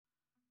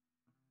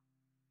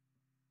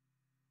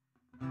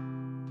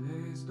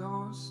days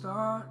don't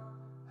start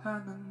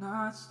and the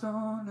nights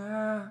don't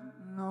end.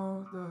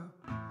 No, the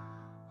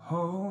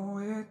whole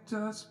week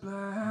just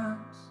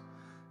blends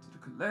to the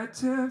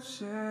collective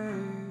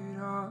shade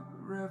of the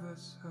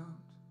river's hilt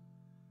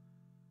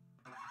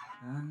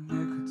and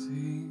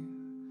nicotine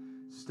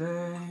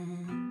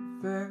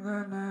stained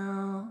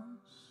fingernails.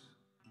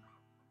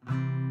 My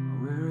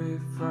weary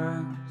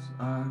friends,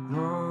 I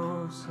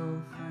grow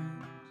so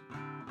faint.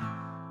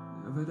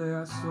 The other day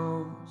I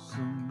saw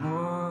some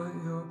more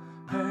your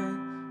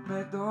pain.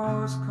 Made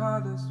those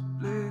colors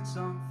bleed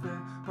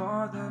something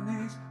more than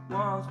these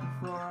walls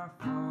before I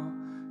fall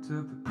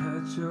to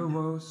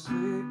perpetual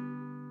sleep.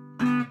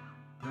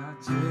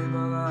 That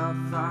table I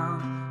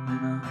found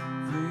in a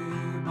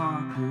flea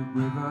market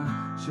with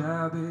a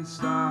shabby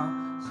style,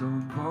 so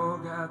in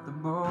vogue at the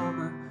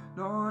moment.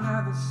 No one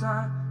ever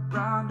sat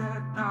round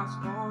it, now it's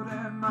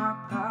holding my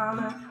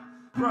palette.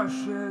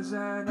 Brushes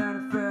and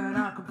anything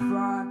I can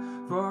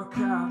find for a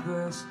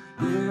canvas.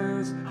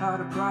 Years out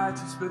of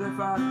practice, but if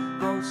I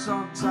devote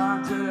some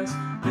time to this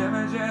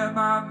image in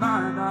my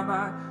mind, I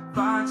might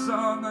find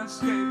some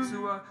escape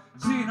to a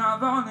scene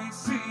I've only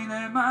seen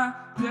in my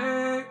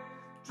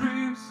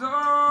daydreams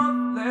of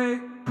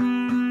late.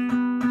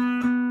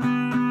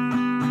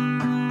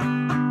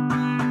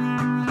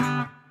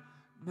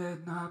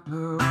 Midnight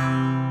blue.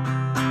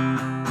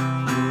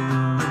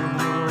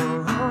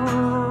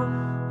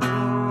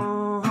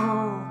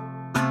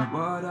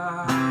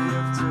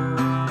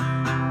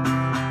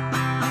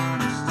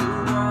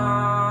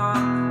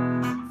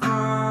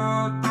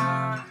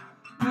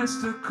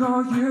 To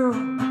call you,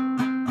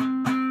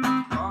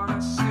 wanna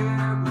see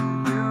it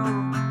with you.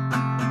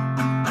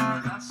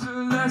 That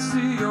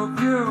celestial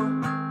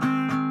view,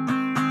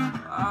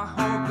 I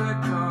hope it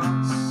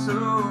comes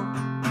soon.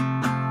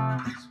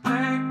 'Cause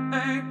pain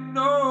ain't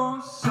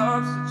no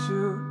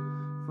substitute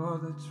for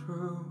the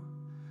true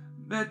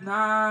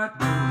midnight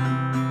blue.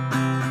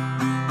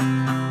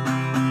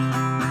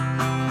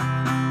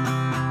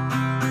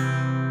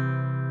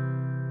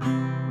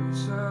 We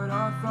shut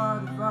off our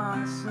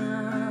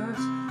devices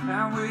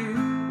and we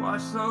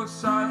watch those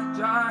silent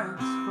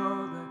giants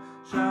throw their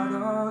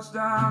shadows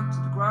down to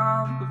the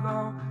ground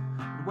below.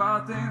 The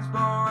wild things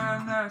grow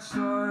in their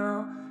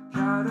soil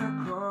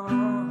category.